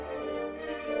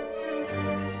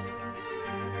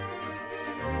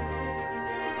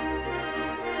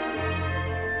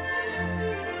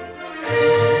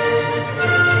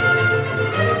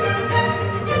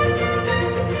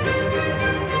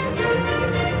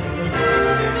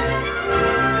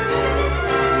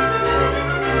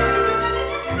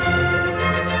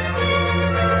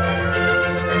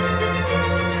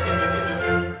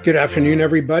Good afternoon,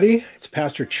 everybody. It's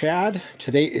Pastor Chad.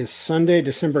 Today is Sunday,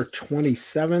 December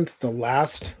 27th, the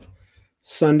last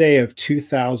Sunday of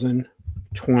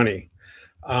 2020.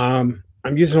 I'm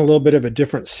using a little bit of a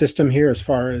different system here as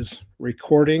far as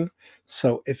recording.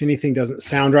 So if anything doesn't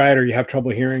sound right or you have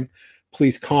trouble hearing,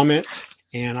 please comment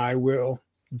and I will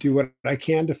do what I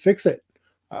can to fix it.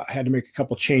 I had to make a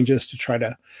couple changes to try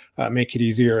to make it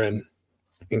easier and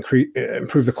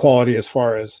improve the quality as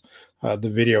far as the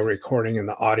video recording and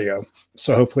the audio.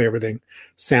 So hopefully everything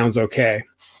sounds okay.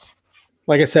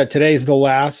 Like I said, today is the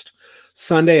last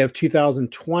Sunday of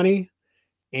 2020,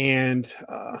 and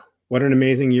what an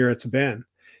amazing year it's been.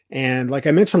 And like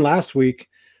I mentioned last week,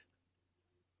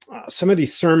 some of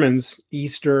these sermons,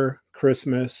 Easter,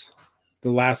 Christmas,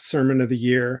 the last sermon of the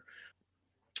year,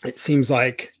 it seems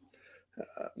like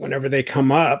whenever they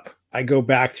come up, I go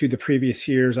back through the previous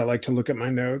years. I like to look at my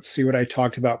notes, see what I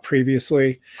talked about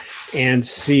previously, and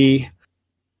see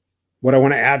what I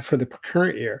want to add for the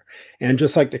current year. And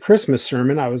just like the Christmas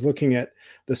sermon, I was looking at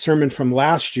the sermon from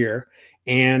last year,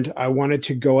 and I wanted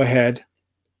to go ahead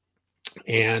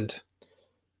and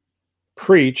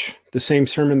preach the same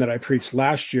sermon that I preached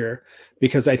last year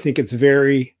because I think it's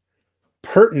very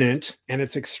pertinent and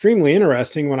it's extremely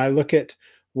interesting when I look at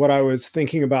what I was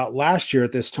thinking about last year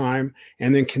at this time,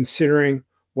 and then considering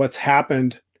what's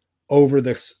happened over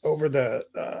the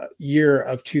year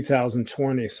of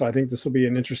 2020. So I think this will be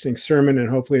an interesting sermon, and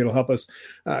hopefully it'll help us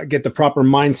get the proper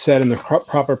mindset and the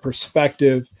proper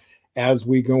perspective as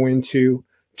we go into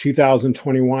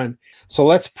 2021. So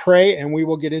let's pray, and we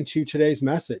will get into today's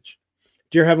message.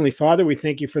 Dear Heavenly Father, we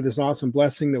thank you for this awesome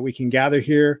blessing that we can gather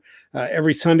here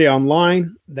every Sunday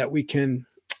online, that we can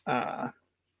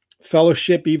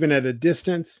fellowship even at a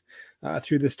distance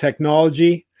through this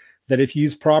technology that, if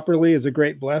used properly, is a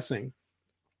great blessing.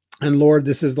 And Lord,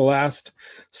 this is the last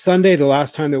Sunday, the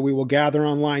last time that we will gather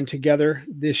online together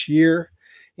this year.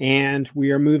 And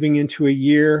we are moving into a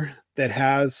year that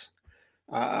has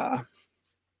a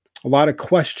lot of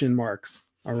question marks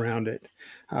around it.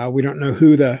 We don't know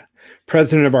who the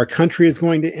president of our country is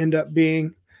going to end up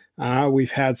being.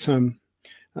 We've had some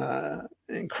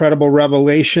incredible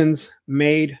revelations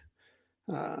made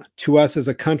to us as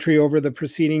a country over the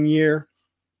preceding year.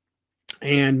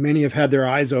 And many have had their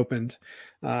eyes opened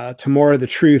to more of the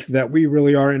truth that we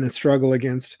really are in a struggle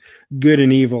against good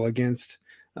and evil, against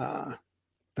the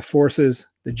forces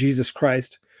that Jesus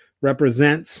Christ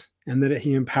represents and that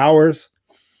he empowers,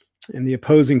 and the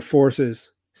opposing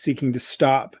forces seeking to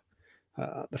stop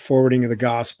the forwarding of the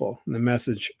gospel and the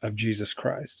message of Jesus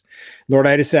Christ. Lord,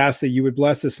 I just ask that you would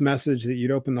bless this message, that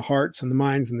you'd open the hearts and the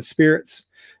minds and the spirits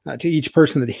to each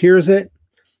person that hears it,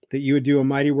 that you would do a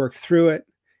mighty work through it,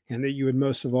 and that you would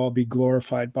most of all be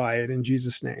glorified by it. In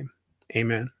Jesus' name,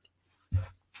 amen.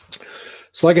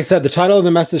 So like I said, the title of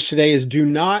the message today is Do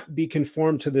Not Be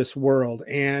Conformed to This World.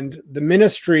 And the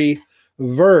ministry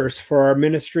verse for our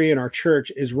ministry and our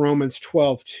church is Romans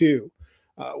 12:2.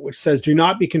 Which says, do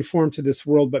not be conformed to this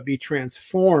world, but be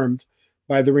transformed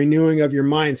by the renewing of your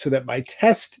mind, so that by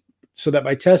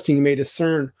testing you may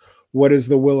discern what is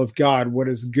the will of God, what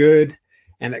is good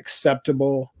and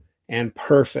acceptable and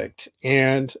perfect.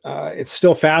 And it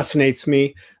still fascinates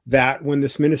me that when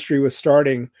this ministry was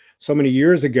starting so many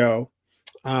years ago,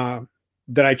 that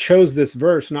I chose this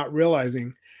verse, not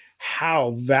realizing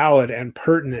how valid and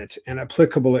pertinent and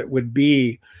applicable it would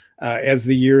be as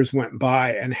the years went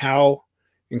by, and how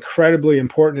incredibly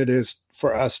important it is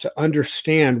for us to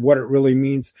understand what it really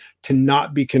means to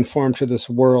not be conformed to this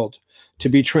world, to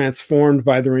be transformed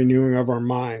by the renewing of our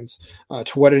minds,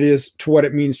 to what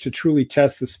it means to truly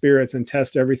test the spirits and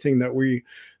test everything that we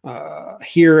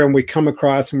hear and we come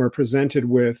across and we're presented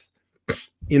with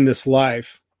in this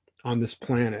life on this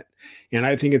planet. And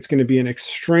I think it's going to be an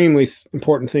extremely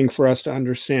important thing for us to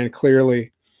understand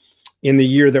clearly in the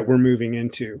year that we're moving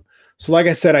into. So like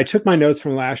I said, I took my notes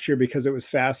from last year because it was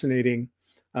fascinating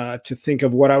to think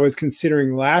of what I was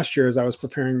considering last year as I was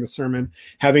preparing the sermon,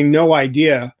 having no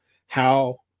idea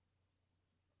how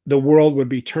the world would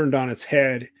be turned on its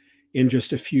head in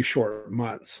just a few short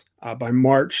months. By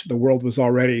March, the world was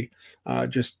already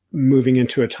just moving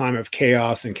into a time of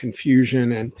chaos and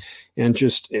confusion and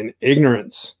just in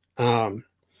ignorance. And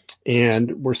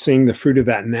we're seeing the fruit of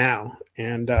that now.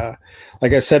 And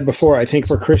like I said before, I think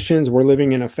for Christians, we're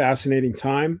living in a fascinating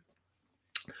time.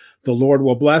 The Lord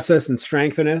will bless us and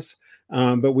strengthen us,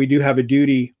 but we do have a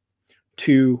duty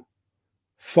to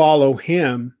follow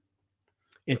him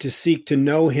and to seek to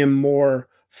know him more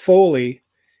fully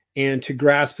and to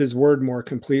grasp his word more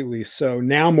completely. So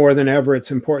now more than ever, it's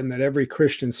important that every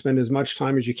Christian spend as much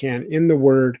time as you can in the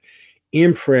word,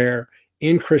 in prayer,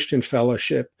 in Christian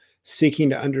fellowship, seeking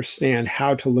to understand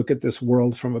how to look at this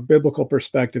world from a biblical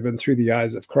perspective and through the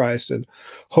eyes of Christ. And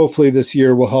hopefully this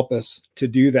year will help us to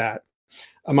do that.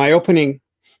 My opening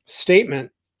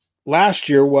statement last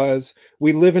year was,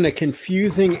 we live in a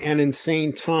confusing and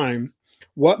insane time.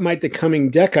 What might the coming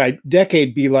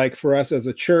decade be like for us as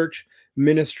a church,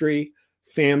 ministry,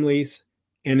 families,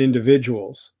 and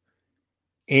individuals?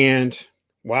 And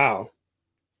wow,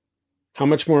 how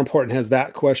much more important has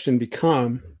that question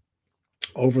become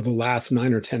over the last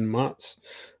 9 or 10 months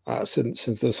since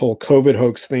this whole COVID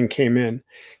hoax thing came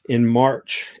in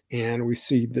March, and we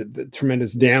see the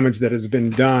tremendous damage that has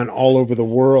been done all over the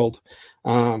world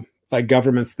by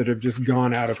governments that have just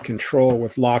gone out of control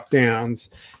with lockdowns,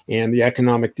 and the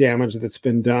economic damage that's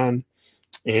been done.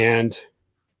 And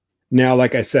now,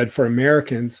 like I said, for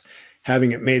Americans,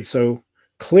 having it made so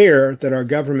clear that our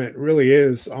government really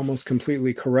is almost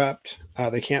completely corrupt.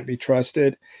 They can't be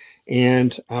trusted.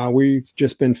 And we've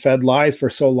just been fed lies for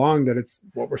so long that it's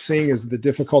what we're seeing is the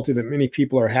difficulty that many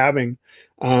people are having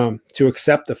to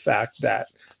accept the fact that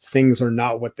things are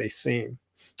not what they seem.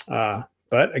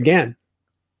 But again,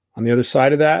 on the other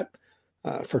side of that,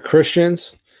 for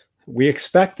Christians, we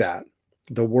expect that.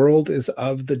 The world is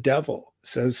of the devil. It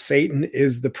says Satan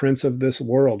is the prince of this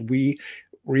world. We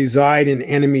reside in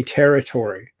enemy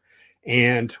territory,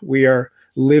 and we are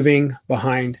living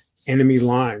behind enemy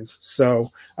lines. So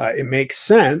it makes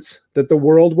sense that the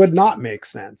world would not make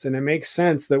sense. And it makes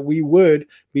sense that we would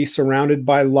be surrounded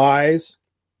by lies,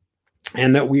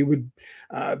 and that we would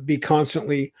be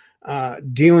constantly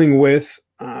dealing with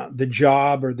the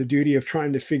job or the duty of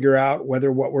trying to figure out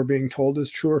whether what we're being told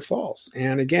is true or false.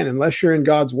 And again, unless you're in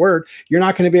God's word, you're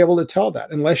not going to be able to tell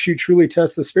that. Unless you truly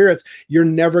test the spirits, you're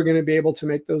never going to be able to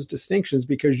make those distinctions,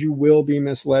 because you will be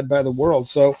misled by the world.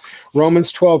 So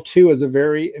Romans 12:2 is a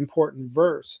very important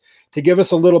verse to give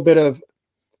us a little bit of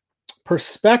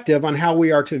perspective on how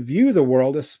we are to view the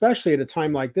world, especially at a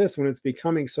time like this when it's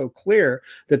becoming so clear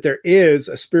that there is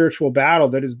a spiritual battle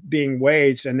that is being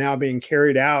waged and now being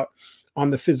carried out on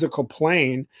the physical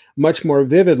plane much more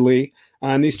vividly.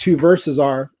 And these two verses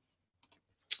are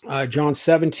John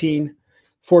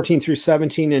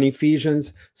 17:14-17, and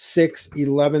Ephesians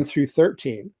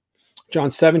 6:11-13. John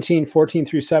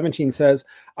 17:14-17 says,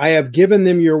 I have given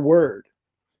them your word,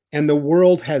 and the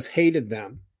world has hated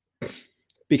them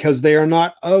because they are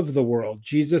not of the world.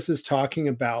 Jesus is talking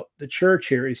about the church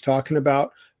here. He's talking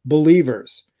about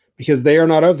believers, because they are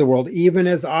not of the world, even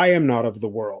as I am not of the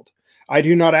world. I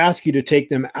do not ask you to take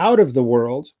them out of the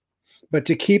world, but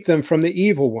to keep them from the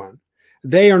evil one.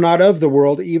 They are not of the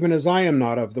world, even as I am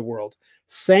not of the world.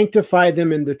 Sanctify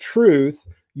them in the truth.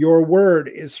 Your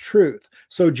word is truth.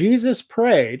 So Jesus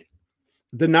prayed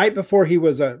the night before he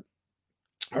was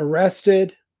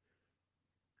arrested,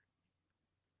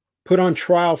 put on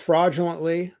trial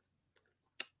fraudulently,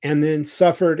 and then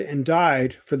suffered and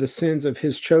died for the sins of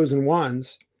his chosen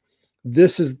ones.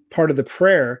 This is part of the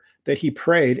prayer that he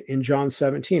prayed in John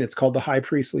 17. It's called the high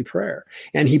priestly prayer.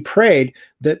 And he prayed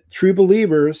that true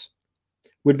believers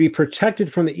would be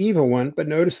protected from the evil one. But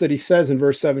notice that he says in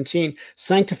verse 17,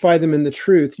 sanctify them in the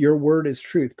truth. Your word is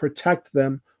truth. Protect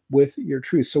them with your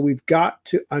truth. So we've got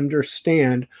to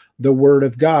understand the word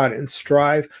of God and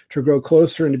strive to grow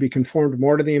closer and to be conformed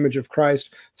more to the image of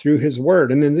Christ through his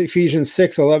word. And then Ephesians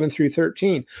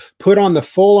 6:11-13, put on the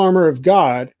full armor of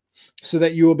God so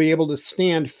that you will be able to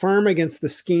stand firm against the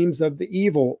schemes of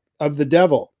the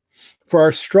devil. For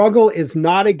our struggle is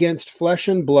not against flesh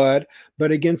and blood,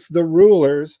 but against the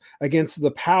rulers, against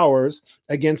the powers,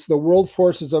 against the world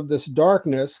forces of this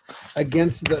darkness,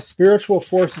 against the spiritual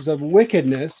forces of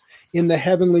wickedness in the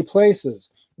heavenly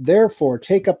places. Therefore,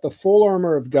 take up the full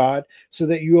armor of God so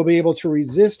that you will be able to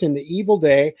resist in the evil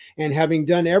day, and having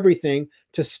done everything,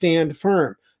 to stand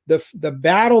firm. The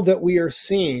battle that we are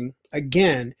seeing,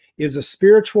 again, is a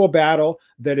spiritual battle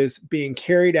that is being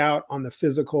carried out on the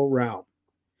physical realm.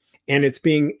 And it's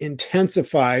being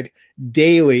intensified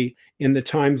daily in the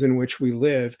times in which we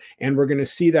live. And we're going to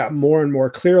see that more and more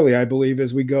clearly, I believe,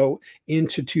 as we go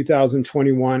into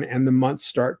 2021 and the months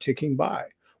start ticking by.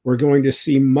 We're going to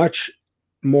see much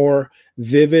more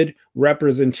vivid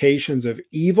representations of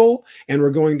evil, and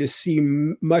we're going to see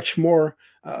much more,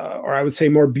 or I would say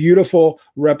more beautiful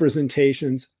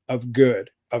representations of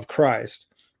good, of Christ,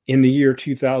 in the year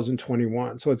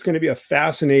 2021. So it's going to be a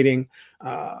fascinating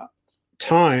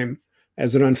time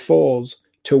as it unfolds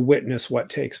to witness what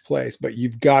takes place. But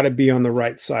you've got to be on the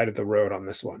right side of the road on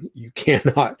this one.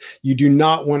 You do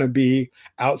not want to be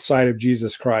outside of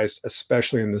Jesus Christ,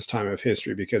 especially in this time of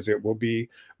history, because it will be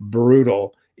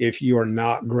brutal if you are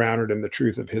not grounded in the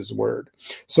truth of his word.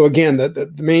 So again,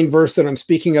 the main verse that I'm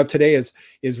speaking of today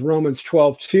is Romans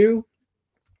 12:2.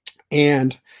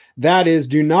 And that is,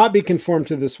 do not be conformed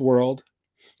to this world,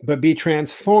 but be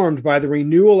transformed by the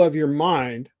renewal of your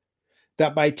mind,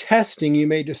 that by testing you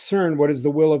may discern what is the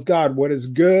will of God, what is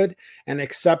good and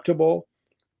acceptable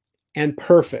and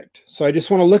perfect. So I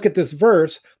just want to look at this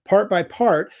verse part by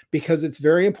part because it's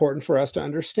very important for us to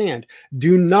understand.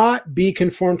 Do not be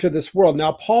conformed to this world.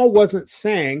 Now, Paul wasn't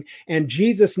saying, and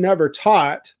Jesus never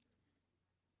taught,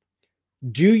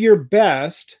 do your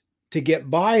best to get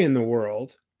by in the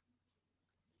world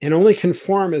and only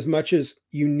conform as much as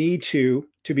you need to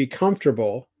be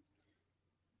comfortable,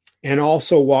 and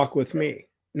also walk with me.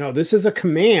 No, this is a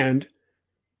command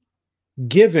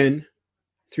given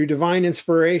through divine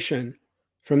inspiration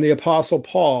from the Apostle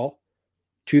Paul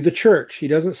to the church. He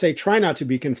doesn't say, try not to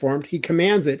be conformed. He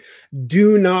commands it,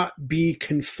 do not be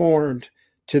conformed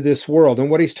to this world. And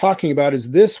what he's talking about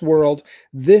is this world,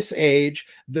 this age,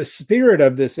 the spirit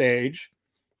of this age,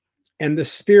 and the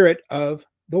spirit of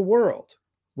the world.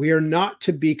 We are not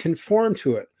to be conformed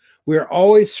to it. We are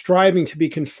always striving to be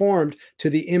conformed to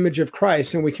the image of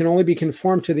Christ, and we can only be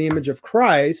conformed to the image of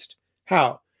Christ.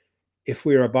 How? If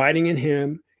we are abiding in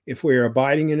him, if we are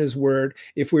abiding in his word,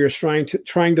 if we are trying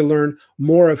to learn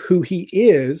more of who he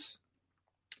is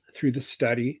through the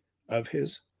study of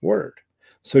his word.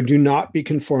 So do not be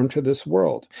conformed to this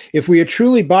world. If we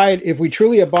truly abide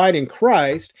in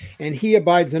Christ and he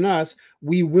abides in us,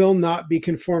 we will not be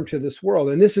conformed to this world.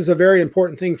 And this is a very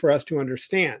important thing for us to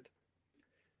understand.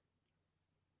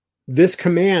 This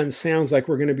command sounds like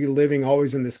we're going to be living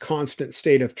always in this constant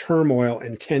state of turmoil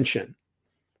and tension.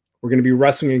 We're going to be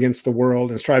wrestling against the world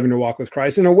and striving to walk with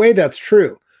Christ. In a way, that's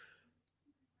true.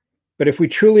 But if we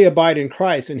truly abide in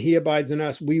Christ and he abides in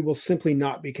us, we will simply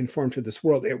not be conformed to this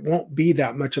world. It won't be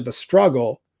that much of a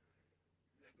struggle,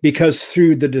 because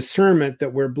through the discernment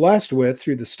that we're blessed with,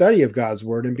 through the study of God's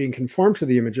word and being conformed to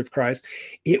the image of Christ,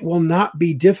 it will not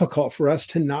be difficult for us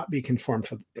to not be conformed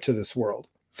to this world.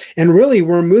 And really,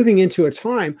 we're moving into a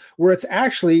time where it's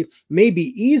actually maybe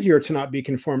easier to not be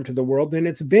conformed to the world than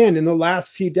it's been in the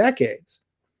last few decades.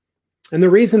 And the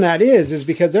reason that is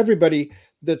because anybody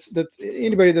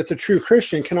that's a true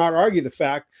Christian cannot argue the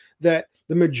fact that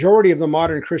the majority of the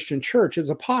modern Christian church is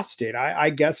apostate. I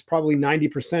guess probably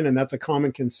 90%, and that's a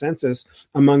common consensus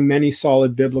among many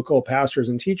solid biblical pastors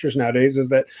and teachers nowadays, is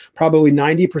that probably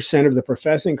 90% of the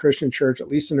professing Christian church, at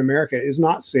least in America, is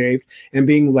not saved and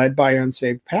being led by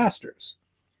unsaved pastors.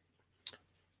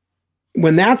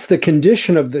 When that's the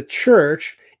condition of the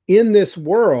church in this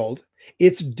world,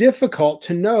 it's difficult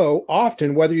to know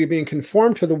often whether you're being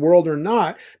conformed to the world or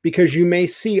not, because you may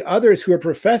see others who are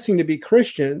professing to be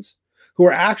Christians who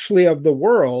are actually of the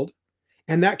world,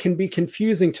 and that can be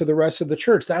confusing to the rest of the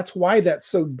church. That's why that's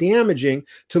so damaging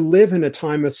to live in a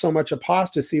time of so much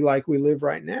apostasy like we live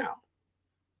right now.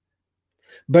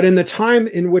 But in the time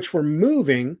in which we're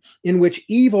moving, in which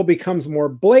evil becomes more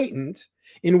blatant,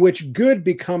 in which good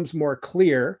becomes more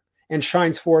clear and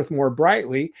shines forth more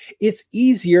brightly, it's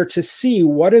easier to see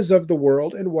what is of the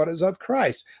world and what is of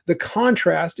Christ. The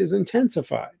contrast is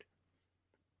intensified.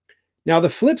 Now, the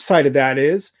flip side of that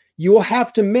is you will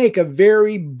have to make a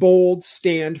very bold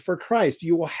stand for Christ.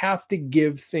 You will have to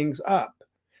give things up.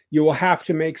 You will have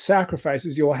to make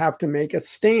sacrifices. You will have to make a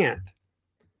stand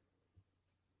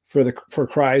for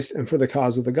Christ and for the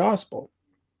cause of the gospel.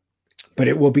 But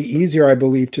it will be easier, I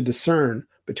believe, to discern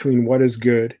between what is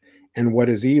good and what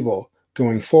is evil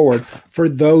going forward for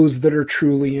those that are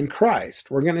truly in Christ.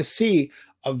 We're going to see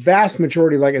a vast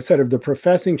majority, like I said, of the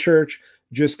professing church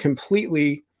just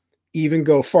completely even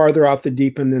go farther off the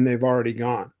deep end than they've already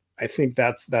gone. I think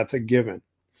that's a given.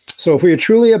 So if we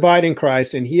truly abide in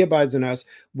Christ and he abides in us,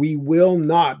 we will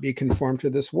not be conformed to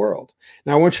this world.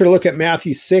 Now I want you to look at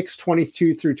Matthew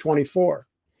 6:22 through 24.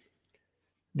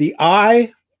 The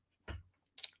eye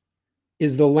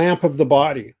is the lamp of the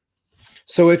body.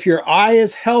 So if your eye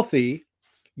is healthy,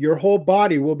 your whole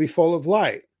body will be full of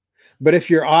light. But if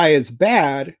your eye is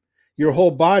bad, your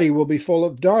whole body will be full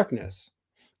of darkness.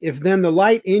 If then the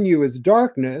light in you is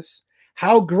darkness,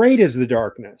 how great is the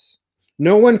darkness?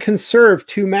 No one can serve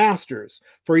two masters,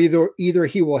 for either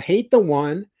he will hate the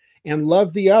one and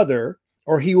love the other,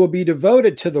 or he will be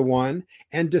devoted to the one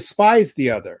and despise the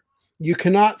other. You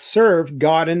cannot serve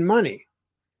God and money.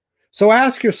 So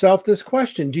ask yourself this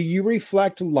question: do you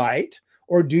reflect light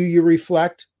or do you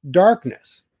reflect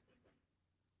darkness?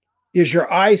 Is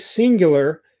your eye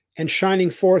singular and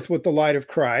shining forth with the light of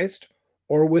Christ,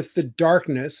 or with the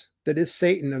darkness that is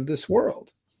Satan of this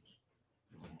world?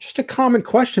 Just a common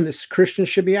question that Christians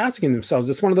should be asking themselves.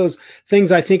 It's one of those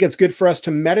things I think it's good for us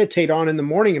to meditate on in the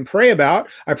morning and pray about.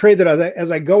 I pray that as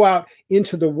I go out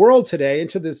into the world today,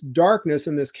 into this darkness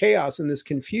and this chaos and this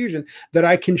confusion, that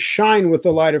I can shine with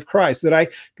the light of Christ,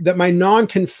 that my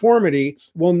nonconformity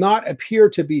will not appear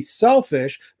to be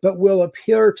selfish, but will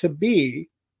appear to be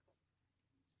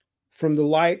from the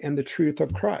light and the truth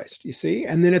of Christ, you see?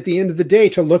 And then at the end of the day,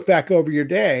 to look back over your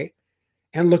day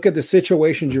and look at the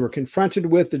situations you were confronted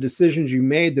with, the decisions you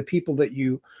made, the people that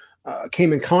you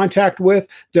came in contact with.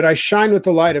 Did I shine with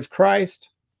the light of Christ,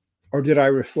 or did I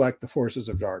reflect the forces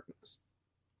of darkness?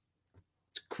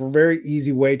 It's a very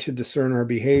easy way to discern our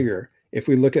behavior if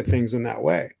we look at things in that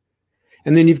way.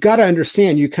 And then you've got to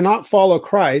understand, you cannot follow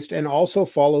Christ and also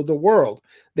follow the world.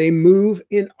 They move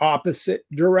in opposite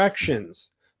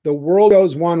directions. The world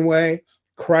goes one way,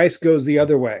 Christ goes the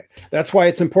other way. That's why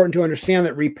it's important to understand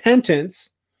that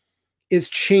repentance is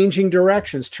changing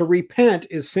directions. To repent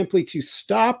is simply to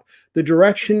stop the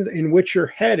direction in which you're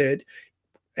headed.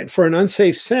 And for an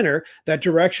unsafe sinner, that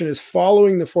direction is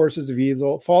following the forces of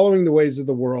evil, following the ways of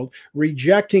the world,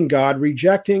 rejecting God,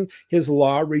 rejecting his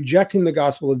law, rejecting the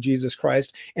gospel of Jesus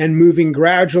Christ, and moving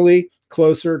gradually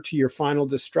closer to your final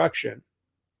destruction.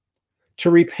 To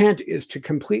repent is to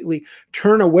completely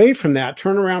turn away from that,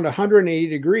 turn around 180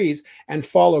 degrees and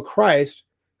follow Christ,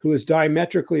 who is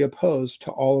diametrically opposed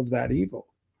to all of that evil.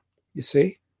 You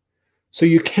see? So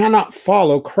you cannot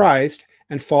follow Christ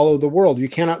and follow the world. You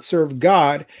cannot serve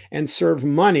God and serve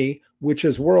money, which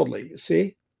is worldly. You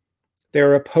see?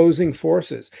 They're opposing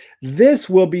forces. This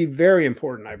will be very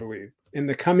important, I believe, in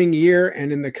the coming year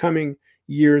and in the coming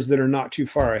years that are not too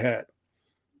far ahead,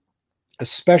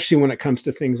 especially when it comes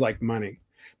to things like money.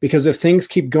 Because if things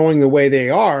keep going the way they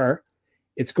are,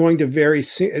 it's going to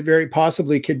very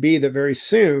possibly could be that very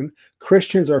soon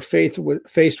Christians are faced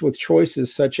with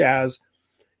choices such as,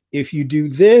 if you do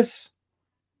this,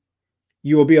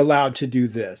 you will be allowed to do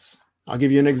this. I'll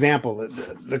give you an example,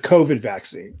 the COVID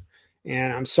vaccine.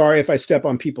 And I'm sorry if I step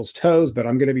on people's toes, but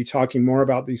I'm going to be talking more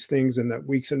about these things in the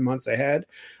weeks and months ahead.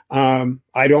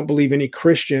 I don't believe any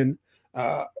Christian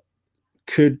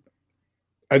could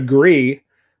agree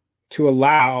to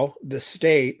allow the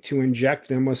state to inject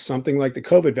them with something like the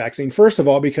COVID vaccine. First of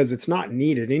all, because it's not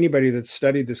needed. Anybody that's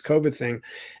studied this COVID thing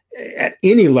at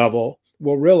any level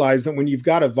will realize that when you've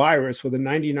got a virus with a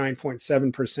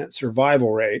 99.7%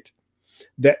 survival rate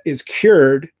that is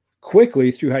cured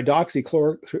quickly through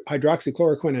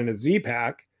hydroxychloroquine and a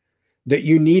Z-Pack, that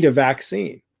you need a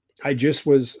vaccine.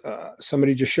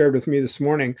 Somebody just shared with me this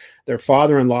morning, their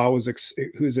father-in-law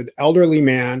who's an elderly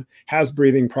man, has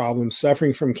breathing problems,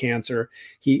 suffering from cancer.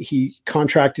 He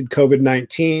contracted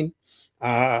COVID-19.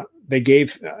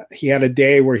 He had a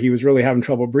day where he was really having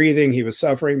trouble breathing. He was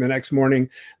suffering. The next morning,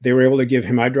 they were able to give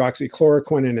him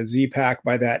hydroxychloroquine and a Z-Pack.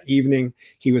 By that evening,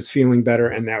 he was feeling better,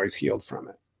 and now he's healed from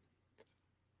it.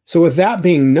 So with that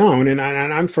being known, and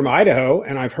I'm from Idaho,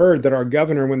 and I've heard that our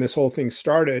governor, when this whole thing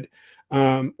started,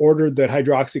 ordered that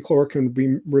hydroxychloroquine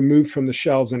be removed from the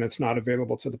shelves and it's not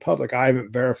available to the public. I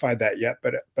haven't verified that yet,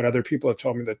 but other people have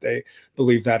told me that they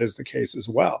believe that is the case as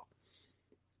well.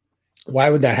 Why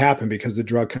would that happen? Because the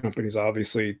drug companies,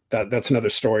 obviously, that's another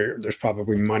story. There's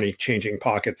probably money changing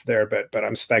pockets there, but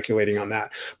I'm speculating on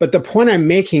that. But the point I'm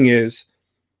making is,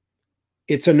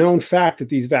 it's a known fact that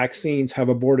these vaccines have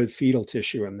aborted fetal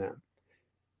tissue in them.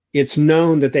 It's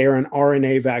known that they are an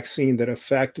RNA vaccine that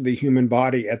affect the human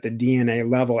body at the DNA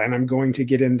level. And I'm going to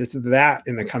get into that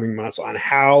in the coming months on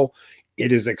how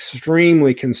it is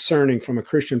extremely concerning from a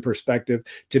Christian perspective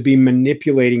to be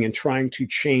manipulating and trying to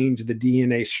change the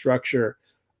DNA structure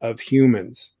of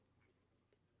humans.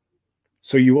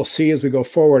 So you will see as we go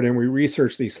forward and we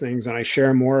research these things and I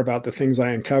share more about the things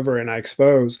I uncover and I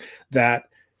expose, that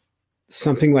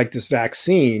something like this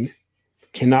vaccine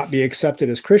cannot be accepted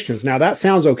as Christians. Now that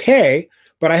sounds okay,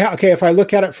 but if I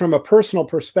look at it from a personal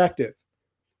perspective,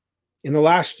 in the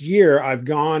last year, I've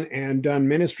gone and done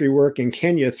ministry work in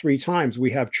Kenya 3 times.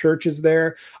 We have churches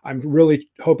there. I'm really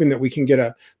hoping that we can get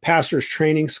a pastor's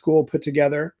training school put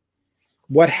together.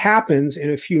 What happens in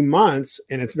a few months,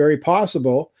 and it's very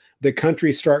possible, the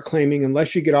countries start claiming,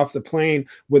 unless you get off the plane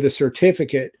with a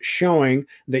certificate showing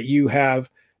that you have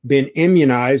been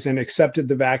immunized and accepted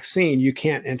the vaccine, you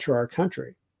can't enter our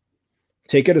country.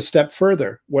 Take it a step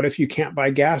further. What if you can't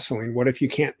buy gasoline? What if you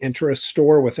can't enter a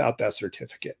store without that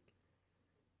certificate?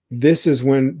 These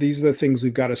are the things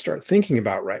we've got to start thinking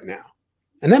about right now.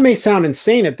 And that may sound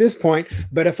insane at this point,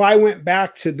 but if I went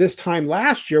back to this time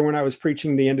last year when I was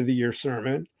preaching the end of the year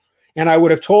sermon, and I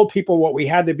would have told people what we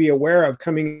had to be aware of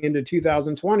coming into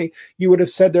 2020, you would have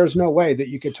said there's no way that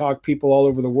you could talk people all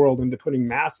over the world into putting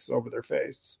masks over their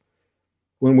face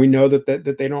when we know that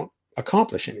they don't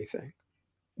accomplish anything.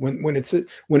 When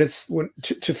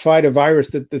to fight a virus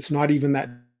that's not even that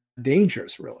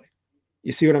dangerous, really.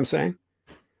 You see what I'm saying?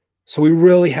 So we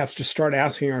really have to start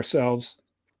asking ourselves,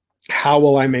 how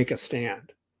will I make a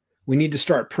stand? We need to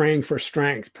start praying for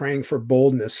strength, praying for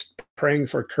boldness, praying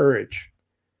for courage,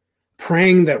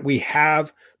 praying that we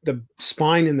have the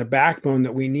spine and the backbone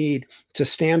that we need to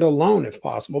stand alone if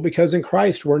possible, because in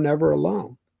Christ, we're never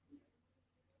alone.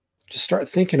 Just start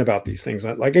thinking about these things.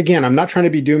 Like, again, I'm not trying to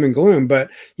be doom and gloom, but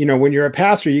when you're a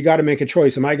pastor, you got to make a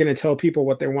choice. Am I going to tell people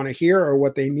what they want to hear or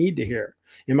what they need to hear?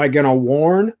 Am I going to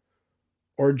warn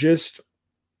or just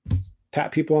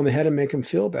pat people on the head and make them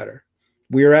feel better?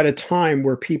 We are at a time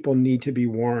where people need to be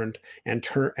warned and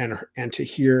to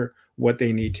hear what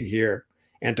they need to hear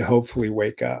and to hopefully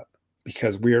wake up,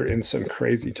 because we are in some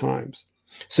crazy times.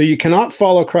 So you cannot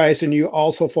follow Christ and you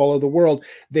also follow the world.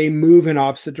 They move in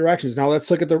opposite directions. Now let's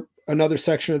look at another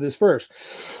section of this verse.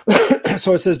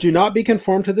 So it says, do not be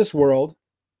conformed to this world,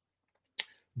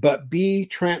 but be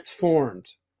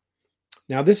transformed.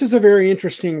 Now this is a very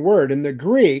interesting word. In the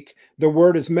Greek, the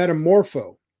word is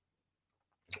metamorpho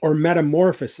or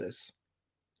metamorphosis.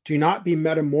 Do not be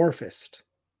metamorphosed.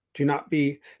 Do not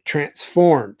be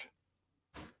transformed.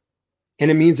 And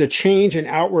it means a change in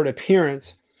outward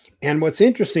appearance. And what's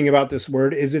interesting about this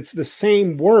word is it's the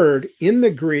same word in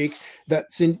the Greek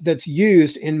that's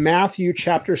used in Matthew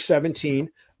chapter 17,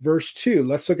 verse 2.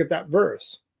 Let's look at that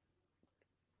verse.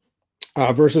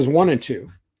 Verses 1 and 2.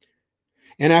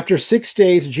 And after 6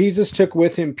 days, Jesus took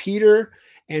with him Peter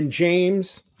and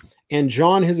James and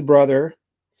John, his brother,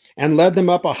 and led them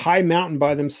up a high mountain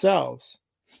by themselves.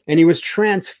 And he was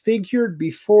transfigured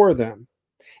before them,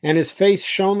 and his face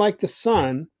shone like the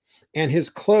sun, and his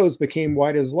clothes became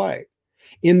white as light.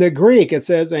 In the Greek, it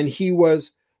says, and he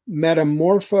was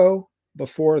metamorpho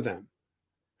before them.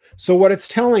 So what it's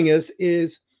telling us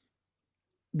is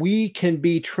we can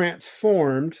be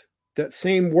transformed. That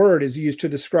same word is used to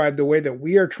describe the way that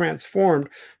we are transformed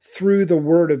through the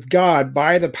word of God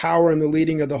by the power and the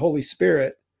leading of the Holy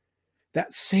Spirit.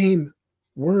 That same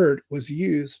word was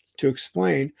used to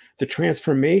explain the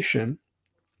transformation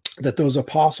that those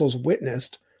apostles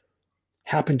witnessed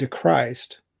happened to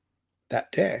Christ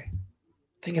that day.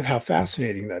 Think of how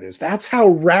fascinating that is. That's how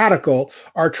radical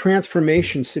our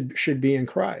transformation should be in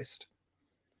Christ.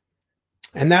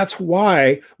 And that's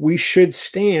why we should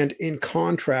stand in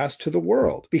contrast to the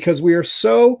world, because we are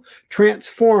so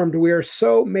transformed. We are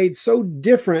so made so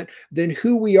different than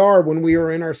who we are when we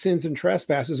are in our sins and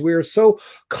trespasses. We are so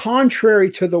contrary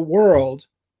to the world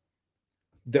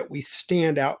that we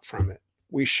stand out from it.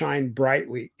 We shine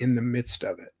brightly in the midst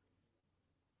of it.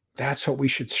 That's what we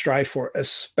should strive for,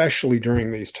 especially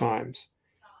during these times,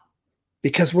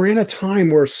 because we're in a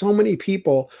time where so many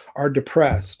people are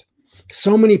depressed.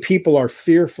 So many people are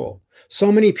fearful.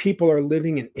 So many people are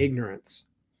living in ignorance.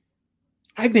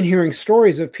 I've been hearing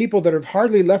stories of people that have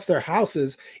hardly left their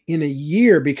houses in a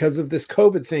year because of this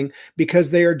COVID thing,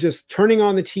 because they are just turning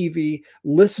on the TV,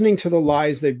 listening to the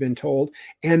lies they've been told,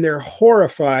 and they're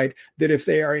horrified that if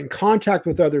they are in contact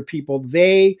with other people,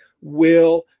 they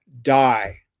will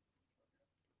die.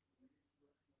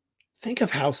 Think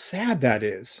of how sad that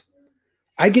is.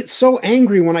 I get so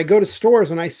angry when I go to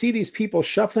stores and I see these people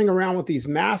shuffling around with these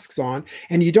masks on,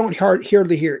 and you don't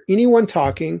hardly hear anyone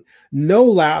talking, no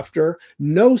laughter,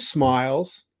 no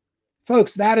smiles.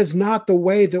 Folks, that is not the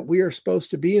way that we are supposed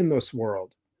to be in this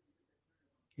world.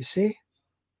 You see?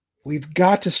 We've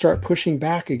got to start pushing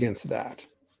back against that.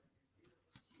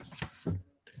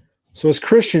 So as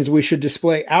Christians, we should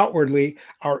display outwardly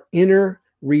our inner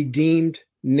redeemed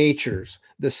natures,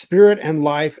 the spirit and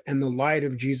life and the light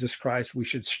of Jesus Christ. We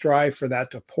should strive for that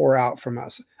to pour out from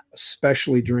us,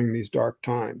 especially during these dark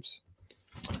times.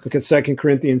 Look at 2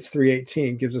 Corinthians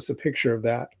 3:18, gives us a picture of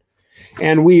that.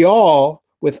 And we all,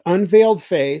 with unveiled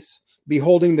face,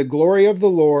 beholding the glory of the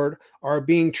Lord, are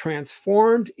being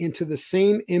transformed into the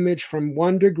same image from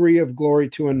one degree of glory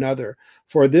to another.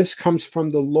 For this comes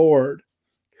from the Lord,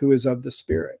 who is of the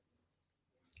Spirit.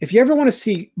 If you ever want to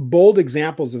see bold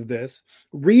examples of this,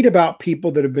 read about people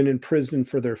that have been imprisoned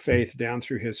for their faith down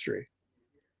through history.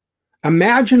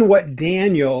 Imagine what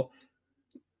Daniel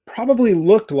probably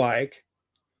looked like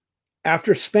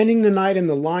after spending the night in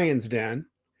the lion's den,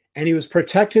 and he was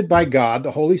protected by God.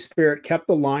 The Holy Spirit kept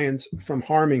the lions from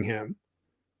harming him.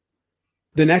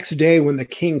 The next day when the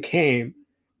king came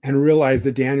and realized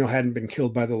that Daniel hadn't been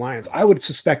killed by the lions, I would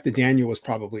suspect that Daniel was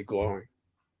probably glowing.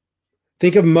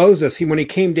 Think of Moses. When he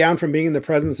came down from being in the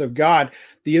presence of God,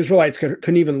 the Israelites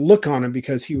couldn't even look on him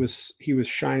because he was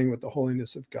shining with the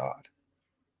holiness of God.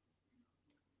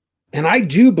 And I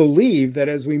do believe that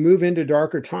as we move into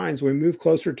darker times, we move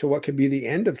closer to what could be the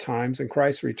end of times and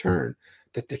Christ's return,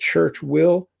 that the church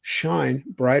will shine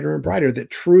brighter and brighter,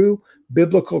 that true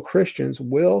biblical Christians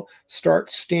will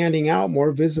start standing out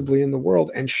more visibly in the world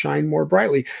and shine more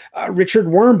brightly. Richard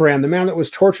Wurmbrand, the man that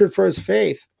was tortured for his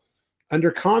faith under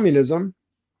communism,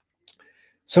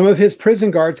 some of his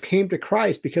prison guards came to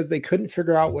Christ because they couldn't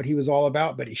figure out what he was all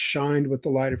about, but he shined with the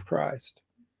light of Christ.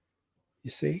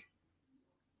 You see?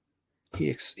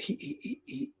 He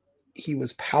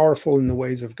was powerful in the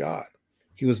ways of God.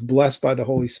 He was blessed by the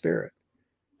Holy Spirit.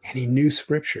 And he knew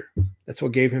Scripture. That's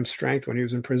what gave him strength when he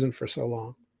was in prison for so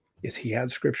long, is he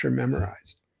had Scripture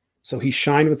memorized. So he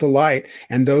shined with the light,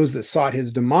 and those that sought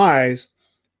his demise,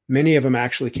 many of them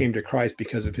actually came to Christ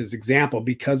because of his example,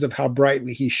 because of how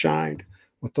brightly he shined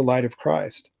with the light of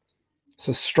Christ.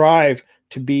 So strive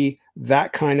to be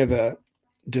that kind of a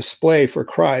display for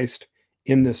Christ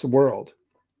in this world.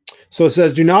 So it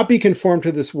says, do not be conformed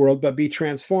to this world, but be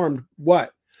transformed.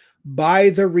 What? By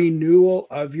the renewal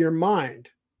of your mind.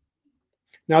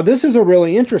 Now, this is a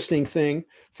really interesting thing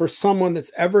for someone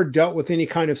that's ever dealt with any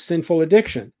kind of sinful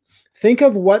addiction. Think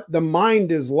of what the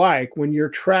mind is like when you're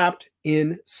trapped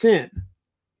in sin.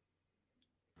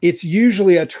 It's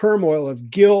usually a turmoil of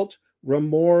guilt,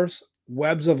 remorse,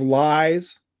 webs of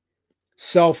lies,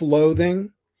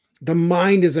 self-loathing. The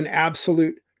mind is an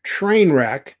absolute train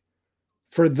wreck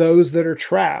for those that are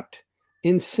trapped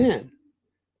in sin.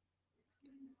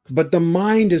 But the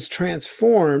mind is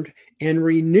transformed and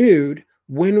renewed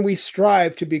when we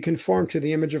strive to be conformed to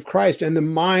the image of Christ. And the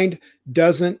mind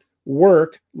doesn't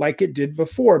work like it did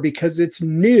before because it's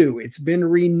new. It's been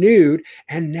renewed,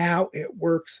 and now it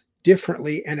works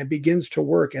differently, and it begins to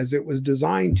work as it was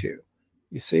designed to.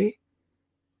 You see?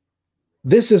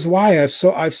 This is why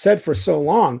I've said for so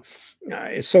long,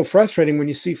 it's so frustrating when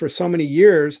you see for so many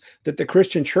years that the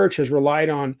Christian church has relied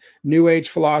on New Age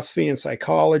philosophy and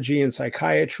psychology and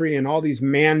psychiatry and all these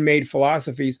man-made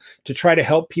philosophies to try to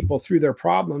help people through their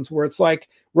problems, where it's like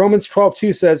Romans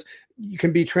 12:2 says, you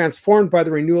can be transformed by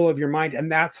the renewal of your mind,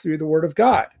 and that's through the word of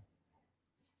God.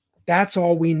 That's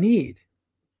all we need.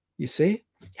 You see?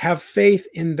 Have faith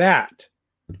in that,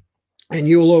 and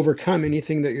you'll overcome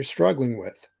anything that you're struggling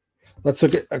with. Let's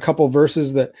look at a couple of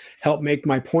verses that help make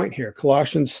my point here.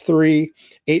 Colossians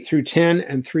 3:8-10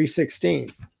 and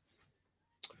 3:16.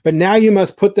 But now you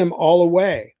must put them all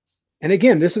away. And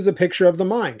again, this is a picture of the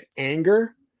mind.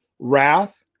 Anger,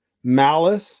 wrath,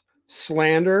 malice,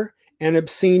 slander, and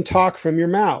obscene talk from your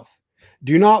mouth.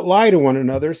 Do not lie to one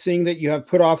another, seeing that you have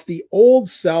put off the old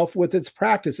self with its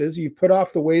practices. You've put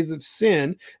off the ways of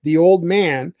sin, the old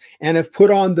man, and have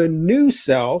put on the new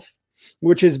self,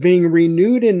 which is being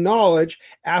renewed in knowledge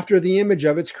after the image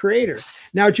of its creator.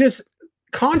 Now, just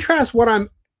contrast what I'm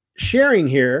sharing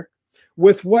here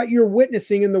with what you're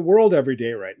witnessing in the world every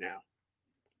day right now,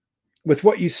 with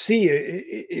what you see.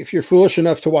 If you're foolish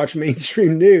enough to watch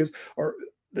mainstream news or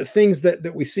the things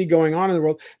that we see going on in the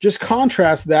world, just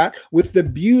contrast that with the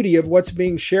beauty of what's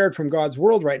being shared from God's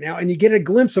world right now, and you get a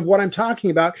glimpse of what I'm talking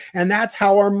about. And that's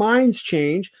how our minds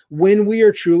change when we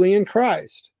are truly in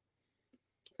Christ.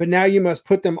 But now you must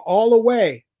put them all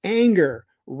away: anger,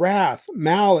 wrath,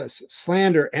 malice,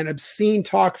 slander, and obscene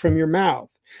talk from your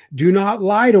mouth. Do not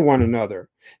lie to one another,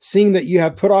 seeing that you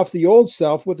have put off the old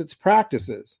self with its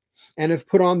practices, and have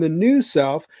put on the new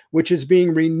self, which is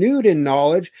being renewed in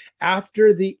knowledge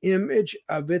after the image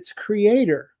of its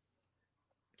creator.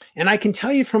 And I can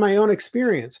tell you from my own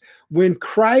experience, when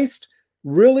Christ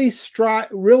really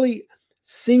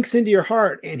sinks into your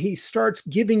heart and he starts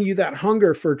giving you that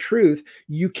hunger for truth,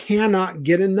 you cannot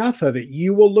get enough of it.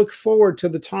 You will look forward to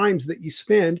the times that you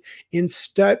spend in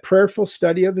prayerful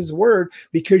study of his word,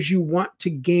 because you want to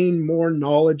gain more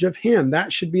knowledge of him.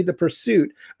 That should be the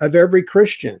pursuit of every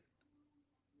Christian.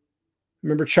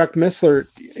 Remember Chuck Missler,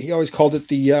 he always called it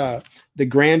the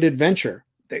grand adventure.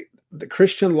 The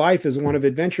Christian life is one of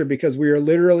adventure, because we are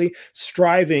literally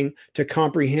striving to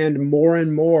comprehend more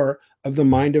and more of the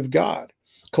mind of God.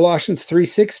 Colossians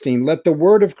 3:16, let the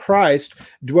word of Christ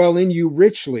dwell in you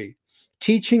richly,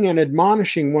 teaching and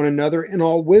admonishing one another in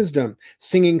all wisdom,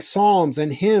 singing psalms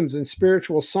and hymns and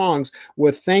spiritual songs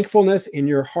with thankfulness in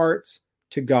your hearts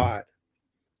to God.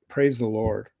 Praise the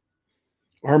Lord.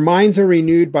 Our minds are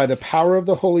renewed by the power of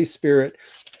the Holy Spirit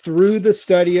through the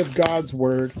study of God's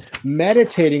word,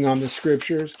 meditating on the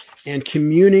scriptures, and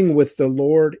communing with the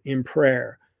Lord in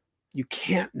prayer. You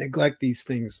can't neglect these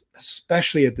things,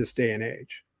 especially at this day and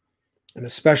age. and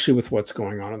especially with what's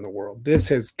going on in the world. This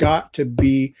has got to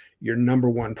be your number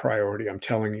one priority, I'm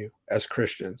telling you, as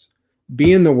Christians.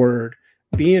 Be in the Word,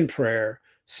 be in prayer,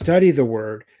 study the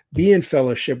Word, be in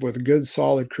fellowship with good,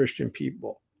 solid Christian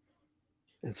people,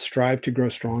 and strive to grow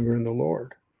stronger in the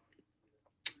Lord.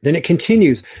 Then it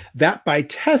continues that by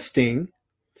testing,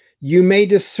 you may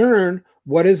discern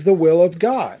what is the will of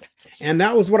God. And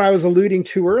that was what I was alluding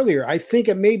to earlier. I think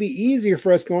it may be easier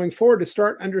for us going forward to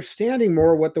start understanding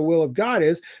more what the will of God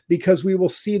is, because we will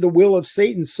see the will of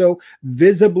Satan so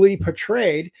visibly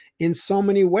portrayed in so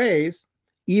many ways,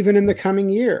 even in the coming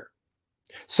year.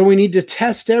 So we need to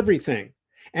test everything.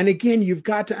 And again, you've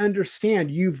got to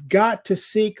understand, you've got to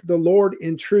seek the Lord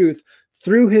in truth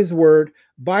through his word,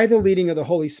 by the leading of the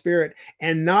Holy Spirit,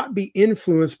 and not be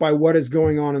influenced by what is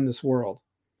going on in this world.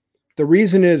 The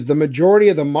reason is the majority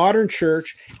of the modern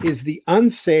church is the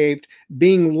unsaved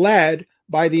being led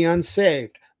by the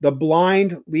unsaved, the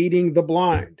blind leading the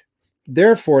blind.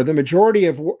 Therefore, the majority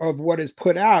of what is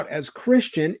put out as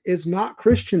Christian is not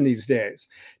Christian these days.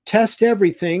 Test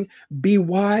everything, be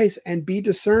wise, and be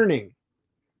discerning.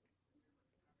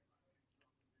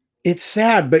 It's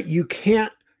sad, but you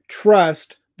can't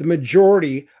trust the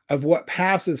majority of what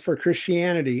passes for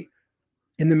Christianity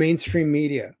in the mainstream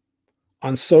media,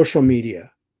 on social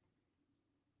media.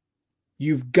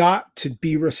 You've got to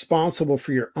be responsible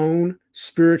for your own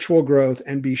spiritual growth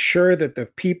and be sure that the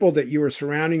people that you are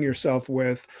surrounding yourself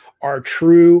with are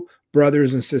true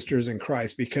brothers and sisters in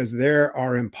Christ, because there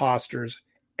are imposters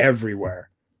everywhere.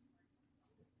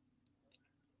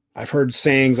 I've heard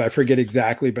sayings, I forget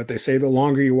exactly, but they say the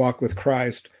longer you walk with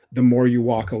Christ, the more you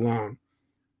walk alone.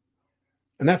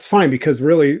 And that's fine, because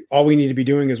really all we need to be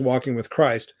doing is walking with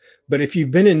Christ. But if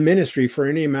you've been in ministry for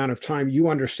any amount of time, you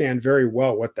understand very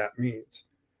well what that means.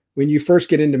 When you first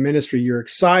get into ministry, you're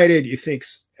excited. You think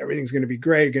everything's going to be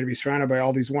great. You're going to be surrounded by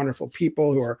all these wonderful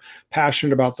people who are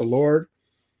passionate about the Lord.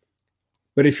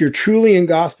 But if you're truly in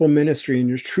gospel ministry and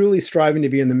you're truly striving to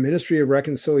be in the ministry of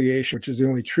reconciliation, which is the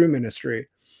only true ministry,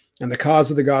 and the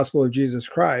cause of the gospel of Jesus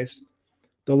Christ,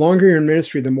 the longer you're in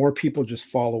ministry, the more people just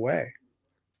fall away.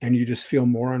 And you just feel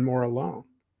more and more alone.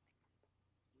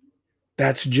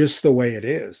 That's just the way it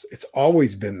is. It's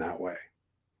always been that way.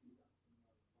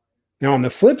 Now, on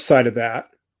the flip side of that,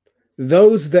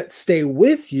 those that stay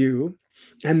with you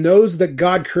and those that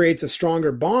God creates a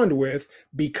stronger bond with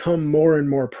become more and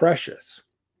more precious,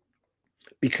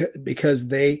 because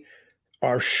they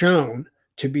are shown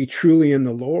to be truly in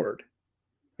the Lord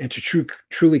and to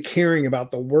truly caring about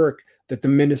the work that the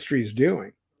ministry is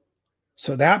doing.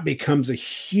 So that becomes a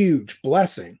huge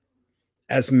blessing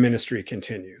as ministry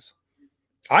continues.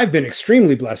 I've been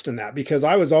extremely blessed in that, because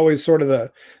I was always sort of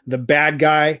the bad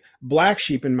guy, black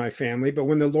sheep in my family. But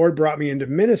when the Lord brought me into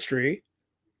ministry,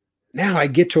 now I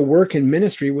get to work in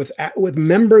ministry with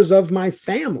members of my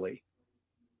family,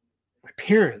 my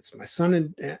parents, my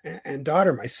son and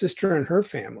daughter, my sister and her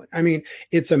family. I mean,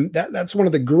 that's one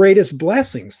of the greatest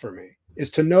blessings for me, is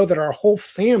to know that our whole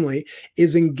family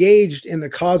is engaged in the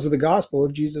cause of the gospel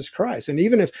of Jesus Christ. And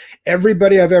even if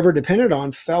everybody I've ever depended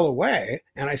on fell away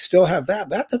and I still have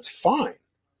that's fine.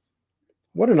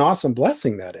 What an awesome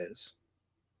blessing that is,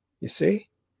 you see?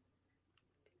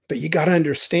 But you got to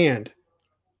understand,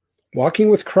 walking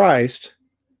with Christ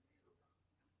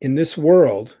in this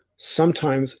world,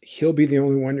 sometimes he'll be the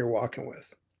only one you're walking with.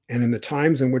 And in the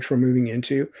times in which we're moving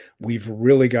into, we've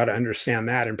really got to understand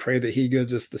that and pray that he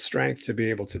gives us the strength to be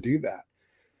able to do that.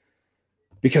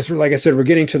 Because like I said, we're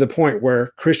getting to the point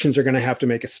where Christians are going to have to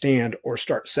make a stand or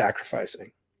start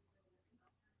sacrificing.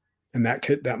 And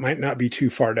that might not be too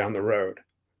far down the road.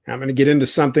 I'm going to get into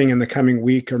something in the coming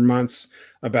week or months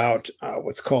about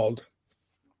what's called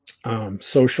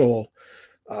social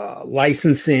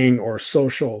licensing or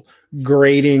social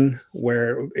grading,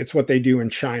 where it's what they do in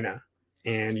China.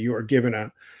 And you are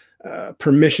given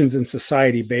permissions in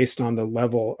society based on the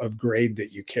level of grade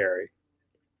that you carry.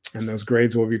 And those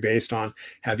grades will be based on,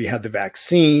 have you had the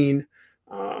vaccine?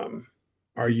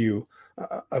 Are you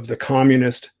of the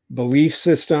communist belief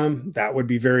system? That would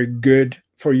be very good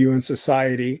for you in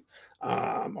society.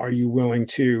 Are you willing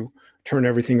to turn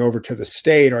everything over to the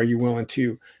state? Are you willing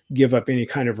to give up any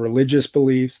kind of religious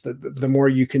beliefs? The more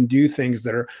you can do things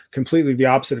that are completely the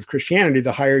opposite of Christianity,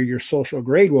 the higher your social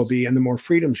grade will be and the more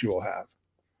freedoms you will have.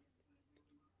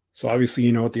 So obviously,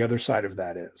 you know what the other side of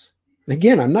that is. And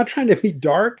again, I'm not trying to be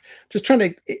dark, just trying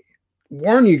to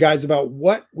warn you guys about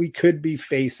what we could be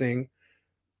facing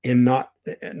in not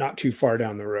too far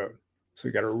down the road. So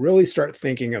we got to really start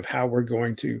thinking of how we're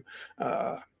going to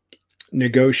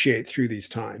negotiate through these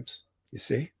times. You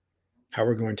see, how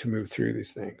we're going to move through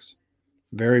these things.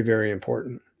 Very, very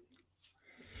important.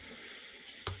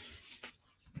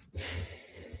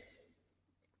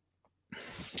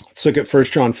 Let's look at 1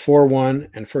 John 4:1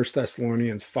 and 1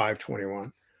 Thessalonians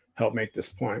 5:21. Help make this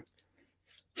point.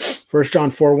 1 John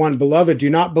 4:1, beloved, do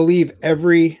not believe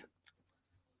every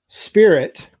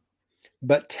spirit,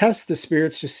 but test the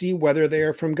spirits to see whether they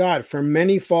are from God. For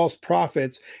many false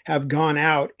prophets have gone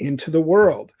out into the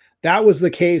world. That was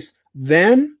the case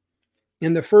then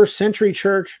in the first century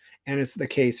church, and it's the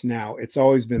case now. It's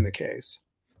always been the case.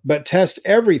 But test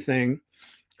everything,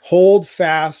 hold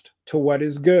fast to what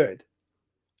is good.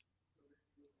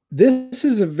 This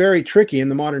is a very tricky in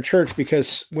the modern church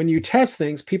because when you test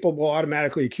things, people will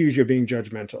automatically accuse you of being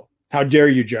judgmental. How dare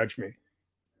you judge me?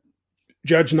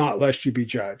 Judge not lest you be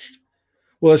judged.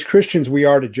 Well, as Christians, we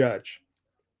are to judge.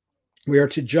 We are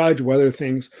to judge whether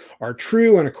things are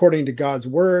true and according to God's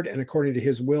word and according to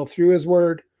his will through his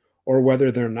word, or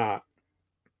whether they're not.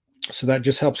 So that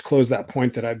just helps close that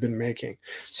point that I've been making.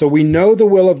 So we know the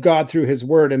will of God through his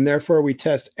word, and therefore we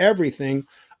test everything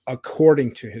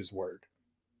according to his word.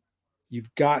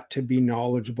 You've got to be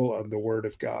knowledgeable of the word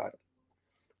of God.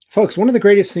 Folks, one of the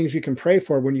greatest things you can pray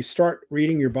for when you start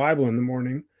reading your Bible in the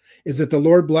morning is that the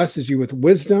Lord blesses you with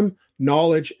wisdom,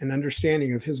 knowledge, and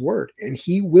understanding of his word, and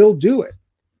he will do it.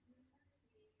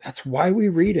 That's why we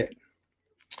read it.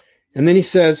 And then he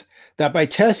says that by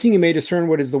testing you may discern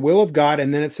what is the will of God,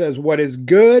 and then it says what is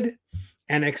good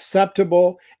and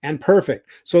acceptable and perfect.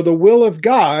 So the will of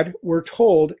God, we're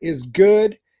told, is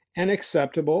good and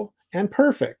acceptable and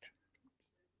perfect.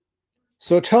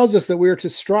 So it tells us that we are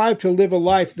to strive to live a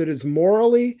life that is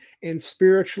morally and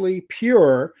spiritually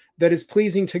pure, that is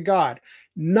pleasing to God,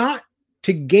 not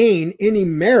to gain any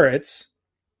merits.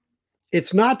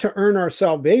 It's not to earn our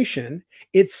salvation.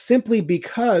 It's simply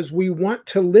because we want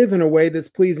to live in a way that's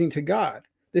pleasing to God.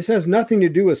 This has nothing to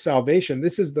do with salvation.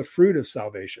 This is the fruit of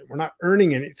salvation. We're not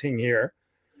earning anything here.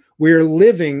 We're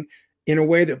living in a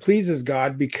way that pleases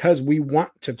God because we want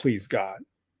to please God.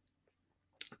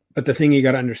 But the thing you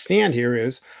got to understand here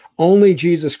is only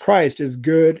Jesus Christ is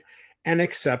good and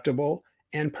acceptable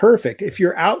and perfect. If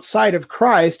you're outside of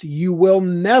Christ, you will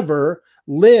never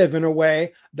live in a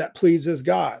way that pleases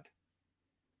God.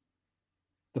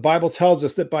 The Bible tells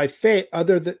us that by faith,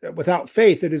 without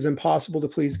faith, it is impossible to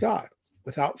please God.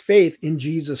 Without faith in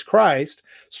Jesus Christ,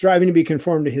 striving to be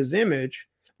conformed to his image,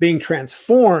 being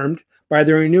transformed by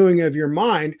the renewing of your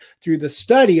mind through the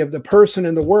study of the person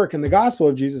and the work and the gospel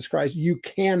of Jesus Christ, you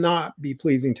cannot be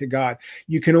pleasing to God.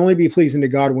 You can only be pleasing to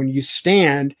God when you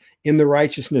stand in the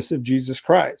righteousness of Jesus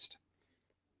Christ.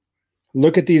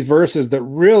 Look at these verses that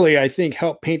really, I think,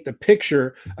 help paint the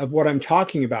picture of what I'm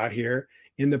talking about here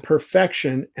in the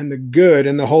perfection and the good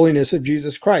and the holiness of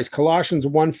Jesus Christ. Colossians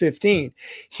 1:15.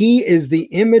 He is the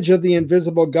image of the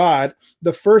invisible God,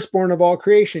 the firstborn of all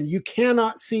creation. You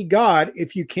cannot see God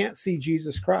if you can't see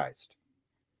Jesus Christ.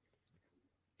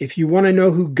 If you want to know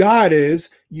who God is,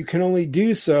 you can only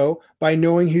do so by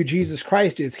knowing who Jesus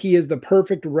Christ is. He is the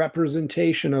perfect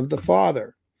representation of the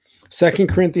Father. 2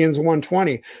 Corinthians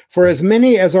 1:20. For as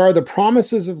many as are the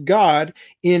promises of God,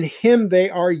 in him they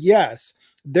are yes.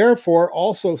 Therefore,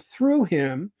 also through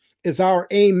him is our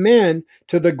amen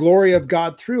to the glory of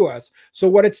God through us. So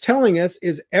what it's telling us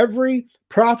is every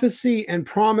prophecy and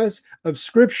promise of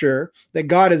Scripture that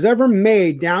God has ever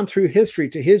made down through history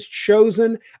to his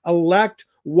chosen elect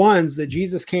ones that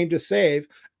Jesus came to save,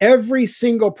 every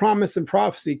single promise and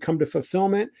prophecy come to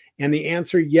fulfillment, and the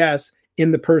answer, yes,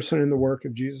 in the person and the work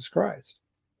of Jesus Christ,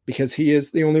 because he is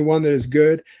the only one that is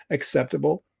good,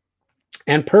 acceptable,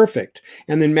 and perfect.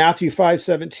 And then Matthew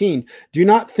 5:17, do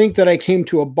not think that I came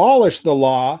to abolish the